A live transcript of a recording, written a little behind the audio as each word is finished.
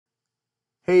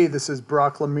Hey, this is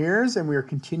Brock Lemires, and we are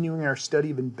continuing our study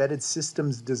of embedded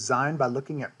systems design by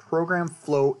looking at program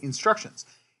flow instructions.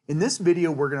 In this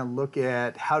video, we're going to look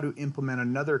at how to implement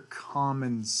another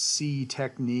common C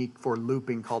technique for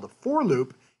looping called a for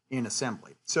loop in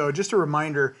assembly. So just a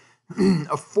reminder,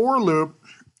 a for loop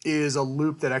is a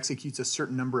loop that executes a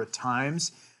certain number of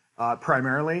times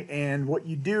primarily, and what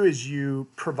you do is you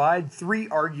provide three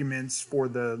arguments for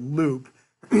the loop,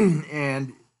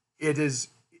 and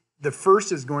the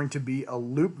first is going to be a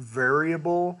loop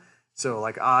variable, so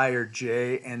like I or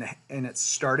J, and its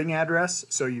starting address.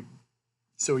 So you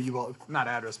will, not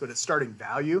address, but its starting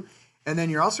value. And then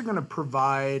you're also going to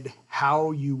provide how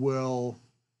you will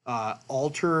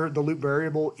alter the loop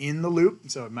variable in the loop.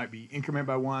 So it might be increment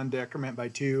by 1, decrement by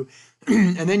 2.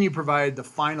 And then you provide the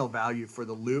final value for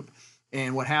the loop.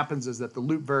 And what happens is that the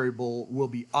loop variable will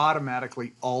be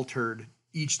automatically altered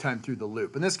each time through the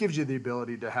loop. And this gives you the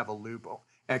ability to have a loop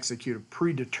execute a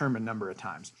predetermined number of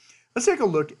times. Let's take a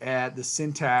look at the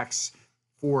syntax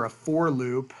for a for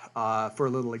loop for a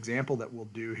little example that we'll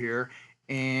do here.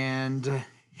 And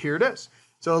here it is.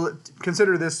 So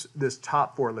consider this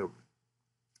top for loop.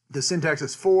 The syntax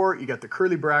is for, you got the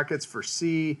curly brackets for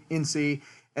C, in C,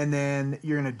 and then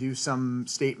you're going to do some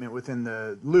statement within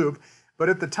the loop. But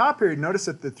at the top here, notice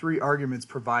that the three arguments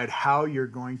provide how you're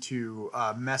going to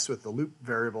mess with the loop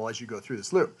variable as you go through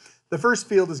this loop. The first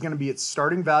field is going to be its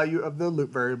starting value of the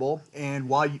loop variable, and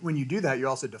when you do that, you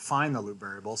also define the loop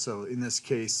variable. So in this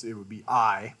case, it would be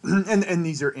I, and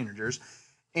these are integers.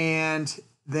 And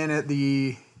then at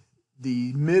the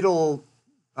middle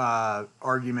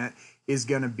argument is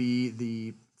going to be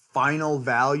the final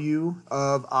value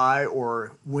of I,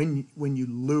 or when you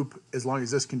loop, as long as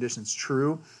this condition is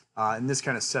true. And this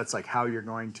kind of sets like how long you're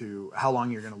going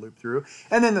to loop through.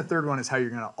 And then the third one is how you're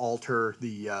going to alter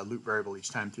the loop variable each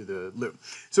time through the loop.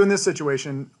 So in this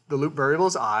situation, the loop variable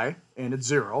is I, and it's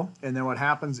 0. And then what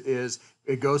happens is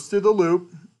it goes through the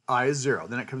loop, I is 0.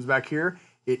 Then it comes back here,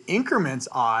 it increments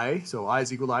I, so I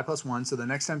is equal to I plus 1. So the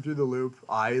next time through the loop,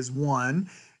 I is 1.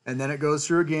 And then it goes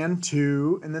through again,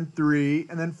 2, and then 3,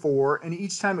 and then 4. And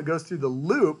each time it goes through the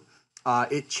loop,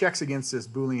 it checks against this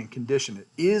Boolean condition.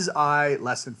 Is I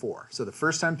less than 4? So the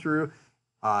first time through,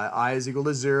 I is equal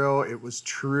to 0. It was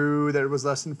true that it was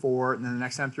less than 4. And then the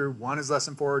next time through, 1 is less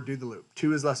than 4, do the loop.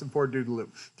 2 is less than 4, do the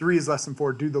loop. 3 is less than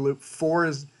 4, do the loop. 4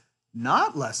 is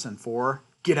not less than 4,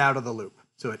 get out of the loop.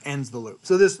 So it ends the loop.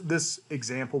 So this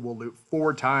example will loop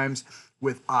 4 times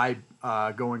with I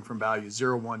going from values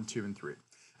 0, 1, 2, and 3.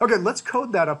 Okay, let's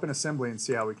code that up in assembly and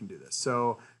see how we can do this.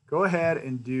 So go ahead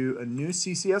and do a new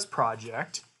CCS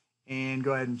project and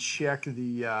go ahead and check check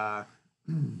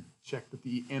that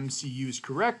the MCU is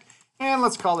correct. And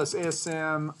let's call this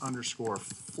ASM underscore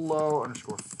flow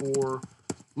underscore for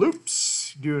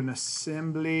loops. Do an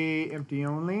assembly empty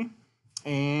only.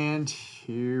 And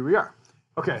here we are.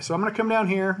 Okay, so I'm going to come down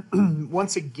here.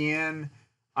 Once again,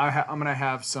 I'm going to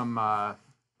have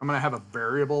a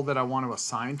variable that I want to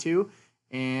assign to.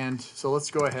 And so let's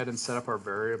go ahead and set up our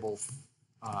variable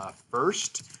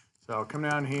first. So I'll come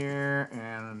down here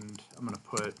and I'm going to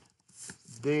put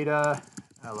data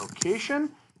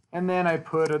allocation, and then I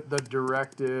put the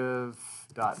directive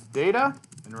 .data,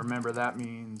 and remember that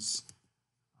means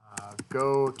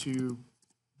go to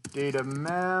data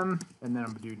mem, and then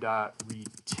I'm going to do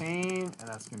 .retain, and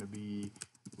that's going to be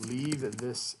leave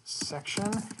this section.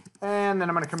 And then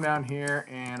I'm going to come down here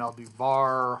and I'll do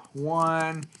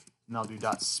var1, and I'll do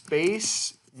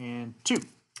 .space and 2.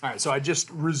 All right, so I just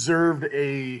reserved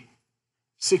a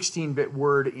 16-bit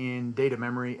word in data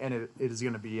memory, and it is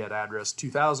going to be at address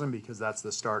 2000 because that's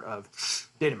the start of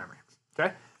data memory.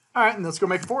 Okay? All right, and let's go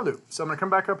make a for loop. So I'm going to come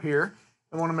back up here,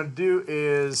 and what I'm going to do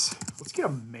is, let's get a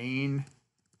main.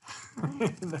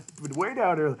 Way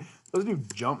down here, let's do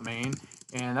jump main,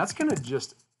 and that's going to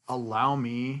just allow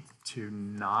me to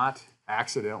not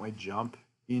accidentally jump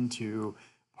into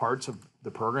parts of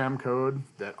the program code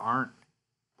that aren't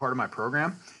part of my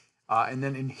program. And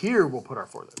then in here, we'll put our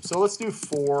for loop. So let's do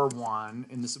for 1,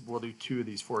 and we'll do 2 of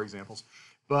these 4 examples.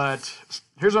 But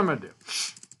here's what I'm going to do.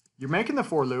 You're making the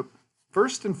for loop.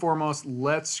 First and foremost,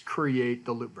 let's create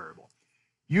the loop variable.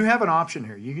 You have an option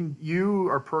here. You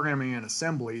are programming in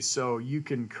assembly, so you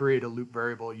can create a loop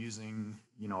variable using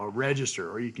a register,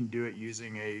 or you can do it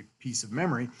using a piece of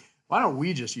memory. Why don't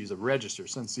we just use a register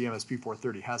since the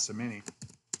MSP430 has so many?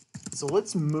 So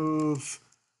let's move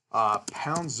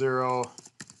 #0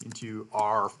 into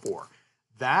R4.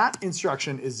 That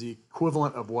instruction is the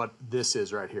equivalent of what this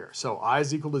is right here. So I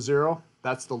is equal to 0.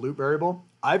 That's the loop variable.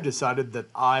 I've decided that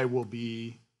I will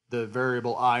be the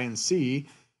variable I in C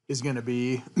is going to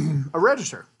be a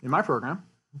register in my program.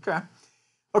 Okay.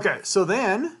 Okay, so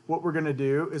then what we're going to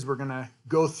do is we're going to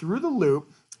go through the loop,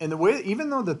 and the way, even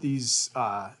though that these,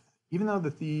 okay,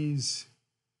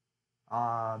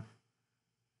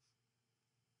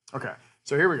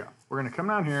 so here we go. We're going to come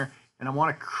down here, and I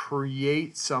want to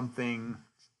create something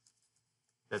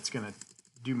that's going to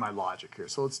do my logic here.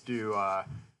 So let's do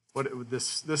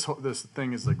this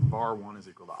thing is like var1 is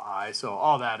equal to I. So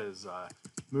all that is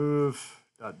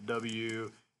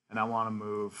move.w. And I want to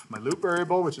move my loop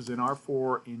variable, which is in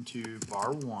R4, into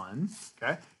var1,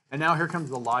 okay? And now here comes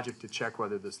the logic to check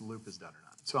whether this loop is done or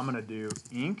not. So I'm going to do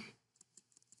inc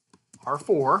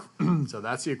R4, so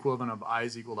that's the equivalent of I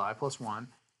is equal to I plus 1.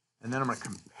 And then I'm going to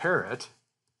compare it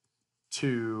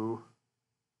to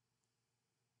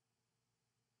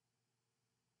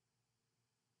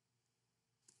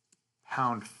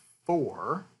pound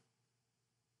 4.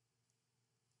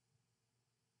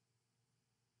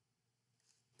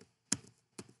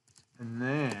 And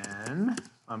then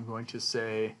I'm going to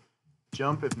say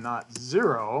jump if not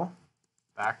 0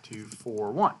 back to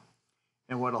 4, 1.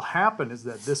 And what will happen is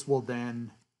that this will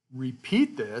then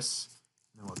repeat this,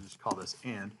 and we'll just call this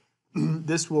and.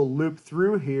 This will loop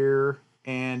through here,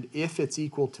 and if it's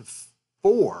equal to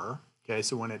 4, okay,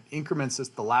 so when it increments this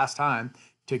the last time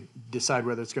to decide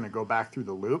whether it's going to go back through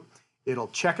the loop, it'll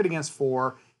check it against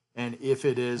 4, and if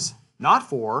it is not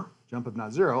 4, jump if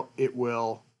not 0, it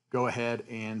will go ahead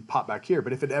and pop back here.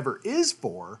 But if it ever is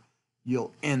 4,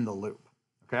 you'll end the loop,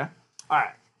 okay? All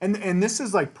right, and this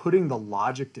is like putting the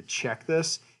logic to check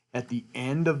this at the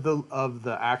end of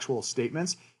the actual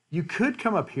statements. You could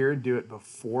come up here and do it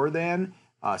before then,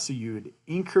 so you'd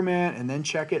increment and then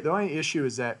check it. The only issue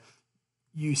is that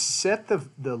you set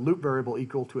the loop variable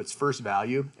equal to its first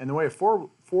value, and the way a for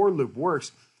loop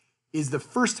works is the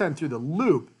first time through the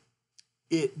loop,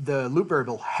 the loop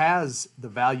variable has the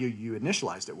value you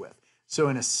initialized it with. So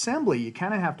in assembly, you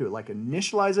kind of have to like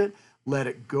initialize it, let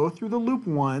it go through the loop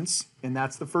once, and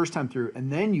that's the first time through,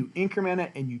 and then you increment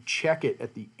it and you check it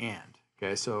at the end.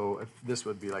 Okay, so if this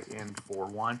would be like end 4,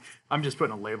 1. I'm just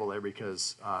putting a label there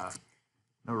because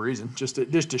no reason, just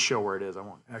to show where it is. I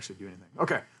won't actually do anything.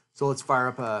 Okay, so let's fire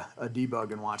up a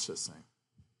debug and watch this thing.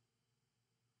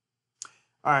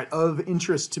 All right, of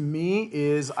interest to me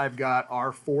is I've got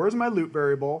R4 as my loop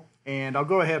variable, and I'll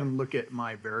go ahead and look at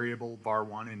my variable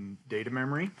var1 in data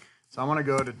memory. So I want to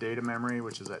go to data memory,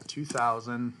 which is at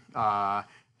 2000.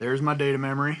 There's my data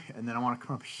memory, and then I want to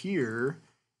come up here,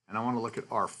 and I want to look at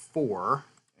R4,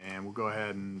 and we'll go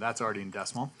ahead, and that's already in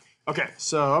decimal. Okay,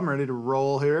 so I'm ready to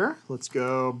roll here. Let's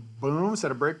go, boom,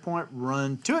 set a breakpoint,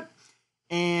 run to it,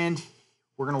 and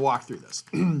we're going to walk through this.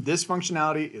 This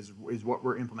functionality is what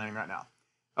we're implementing right now.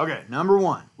 Okay, number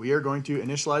 1, we are going to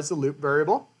initialize the loop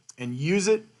variable and use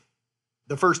it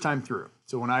the first time through.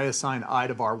 So when I assign I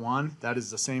to var1, that is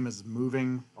the same as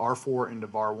moving R4 into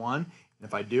var1. And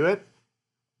if I do it,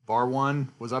 var1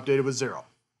 was updated with 0.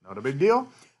 Not a big deal.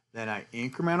 Then I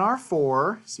increment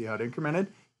R4, see how it incremented?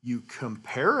 You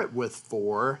compare it with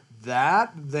 4,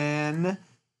 that then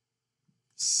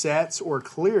sets or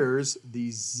clears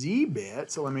the Z bit.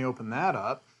 So let me open that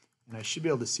up, and I should be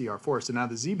able to see R4. So now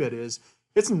the Z bit is,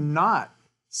 it's not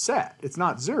set, it's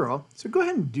not 0. So go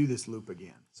ahead and do this loop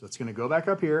again. So it's going to go back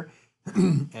up here,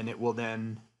 and it will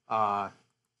then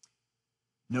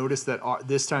notice that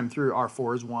this time through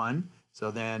R4 is 1.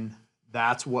 So then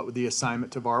that's what the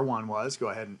assignment to var1 was. Go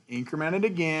ahead and increment it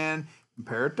again,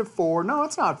 compare it to 4. No,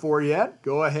 it's not 4 yet.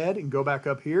 Go ahead and go back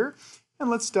up here, and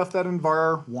let's stuff that in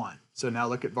var1. So now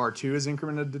look at var2 is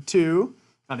incremented to 2.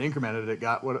 Not incremented, it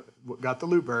got what got the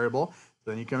loop variable. So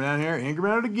then you come down here,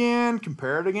 increment it again,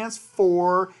 compare it against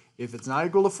 4. If it's not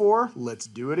equal to 4, let's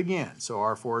do it again. So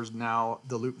R4 is now,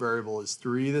 the loop variable is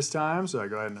 3 this time. So I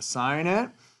go ahead and assign it.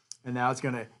 And now it's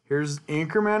going to, here's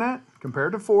increment it, compare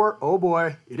it to 4. Oh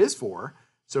boy, it is 4.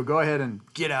 So go ahead and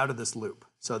get out of this loop.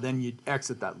 So then you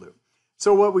exit that loop.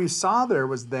 So what we saw there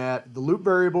was that the loop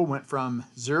variable went from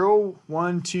 0,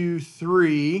 1, 2,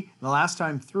 3. The last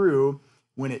time through,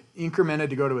 when it incremented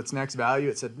to go to its next value,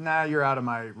 it said, nah, you're out of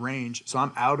my range, so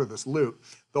I'm out of this loop.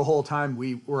 The whole time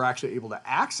we were actually able to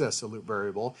access a loop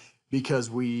variable because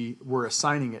we were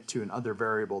assigning it to another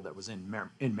variable that was in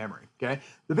memory, okay?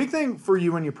 The big thing for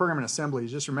you when you program in assembly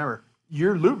is just remember,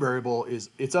 your loop variable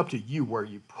it's up to you where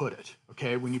you put it,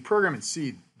 okay? When you program in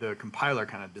C, the compiler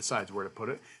kind of decides where to put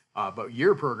it, but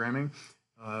your programming,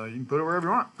 you can put it wherever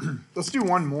you want. Let's do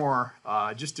one more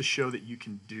just to show that you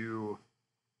can do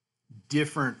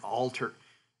different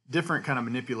kind of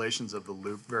manipulations of the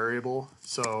loop variable.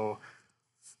 So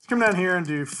let's come down here and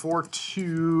do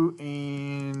for2,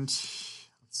 and let's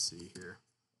see here.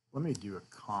 Let me do a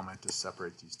comment to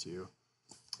separate these two.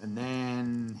 And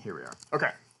then here we are.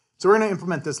 Okay. So we're going to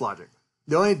implement this logic.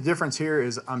 The only difference here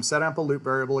is I'm setting up a loop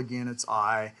variable. Again, it's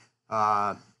I,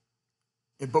 but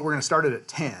we're going to start it at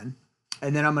 10,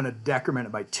 and then I'm going to decrement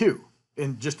it by 2,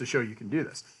 and just to show you can do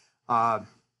this. And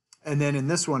then in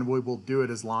this one, we will do it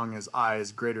as long as I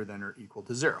is greater than or equal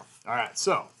to 0. All right,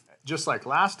 so just like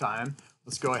last time,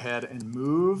 let's go ahead and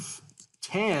move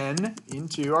 10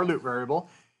 into our loop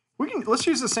variable. Let's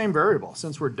use the same variable.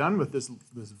 Since we're done with this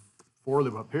for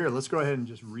loop up here, let's go ahead and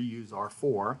just reuse our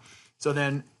for. So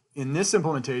then in this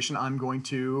implementation, I'm going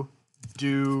to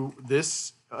do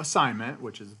this assignment,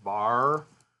 which is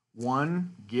var1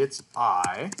 gets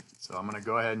I. So I'm going to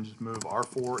go ahead and just move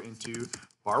R4 into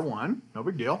var1, no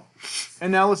big deal.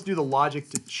 And now let's do the logic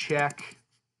to check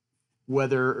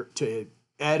whether to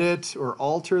edit or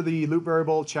alter the loop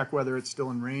variable, check whether it's still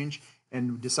in range,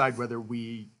 and decide whether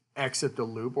we exit the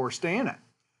loop or stay in it.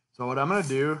 So what I'm going to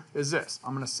do is this.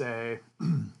 I'm going to say,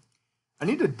 I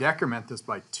need to decrement this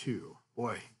by 2.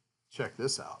 Boy, check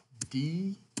this out.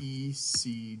 DECD,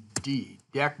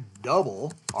 dec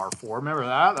double R4. Remember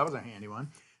that? That was a handy one.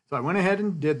 So I went ahead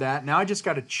and did that. Now I just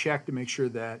got to check to make sure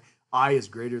that I is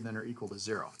greater than or equal to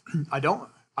 0. I don't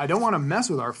want to mess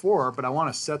with R4, but I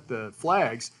want to set the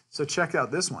flags. So check out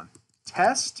this one.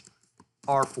 Test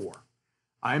R4.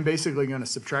 I'm basically going to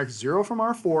subtract 0 from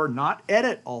R4, not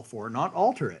edit all 4, not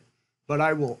alter it, but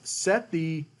I will set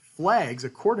the flags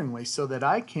accordingly so that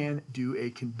I can do a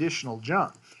conditional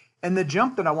jump. And the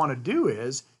jump that I want to do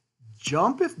is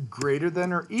jump if greater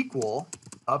than or equal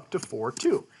up to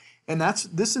 4.2. And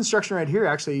this instruction right here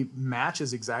actually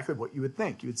matches exactly what you would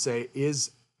think. You would say, is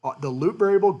the loop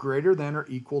variable greater than or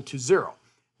equal to 0?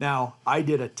 Now, I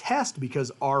did a test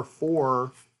because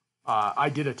R4, I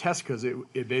did a test because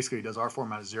it basically does R4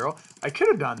 minus 0. I could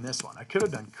have done this one. I could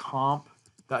have done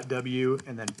comp.w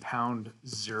and then pound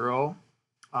 0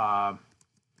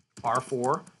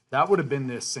 R4. That would have been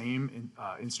the same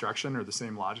instruction or the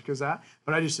same logic as that.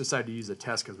 But I just decided to use a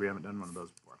test because we haven't done one of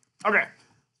those before. Okay.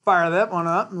 Fire that one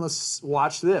up and let's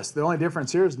watch this. The only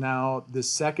difference here is now this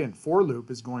second for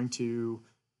loop is going to,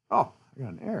 oh, I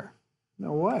got an error.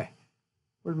 No way.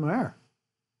 Where's my error?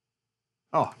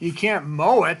 Oh, you can't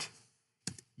mow it.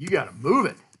 You got to move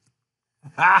it.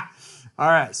 Ha! All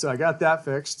right, so I got that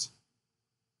fixed.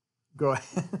 Go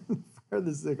ahead and fire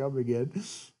this thing up again.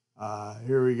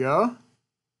 Here we go.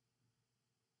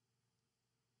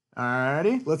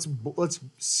 Alrighty, let's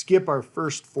skip our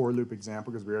first for loop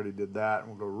example because we already did that, and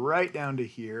we'll go right down to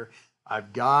here.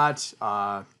 I've got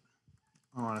I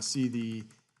want to see the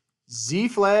Z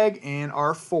flag and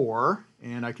R4,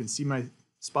 and I can see my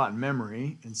spot in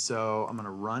memory, and so I'm going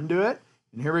to run to it,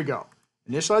 and here we go.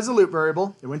 Initialize the loop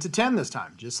variable. It went to 10 this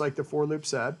time, just like the for loop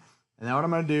said. And now what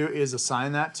I'm going to do is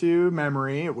assign that to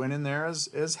memory. It went in there as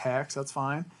hex. That's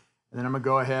fine. And then I'm going to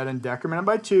go ahead and decrement it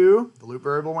by 2. The loop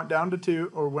variable went down to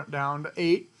 2, or went down to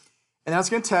 8. And that's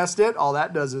going to test it. All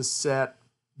that does is set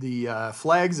the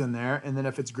flags in there. And then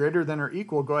if it's greater than or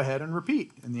equal, go ahead and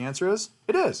repeat. And the answer is,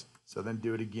 it is. So then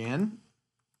do it again.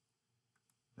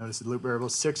 Notice the loop variable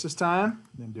is 6 this time.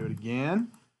 Then do it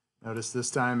again. Notice this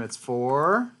time it's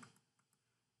 4.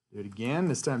 Do it again.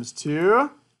 This time it's 2.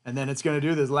 And then it's going to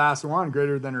do this last one,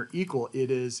 greater than or equal.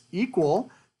 It is equal.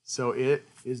 So it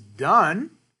is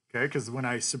done. Okay, because when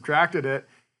I subtracted it,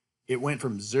 it went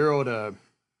from 0 to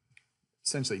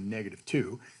essentially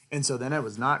 -2. And so then it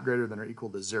was not greater than or equal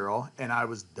to 0, and I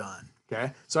was done.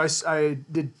 Okay, so I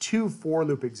did 2 for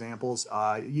loop examples.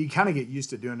 You kind of get used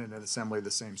to doing it in assembly the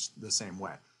same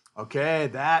way. Okay,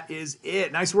 that is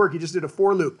it. Nice work. You just did a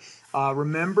for loop.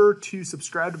 Remember to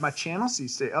subscribe to my channel so you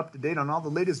stay up to date on all the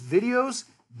latest videos.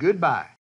 Goodbye.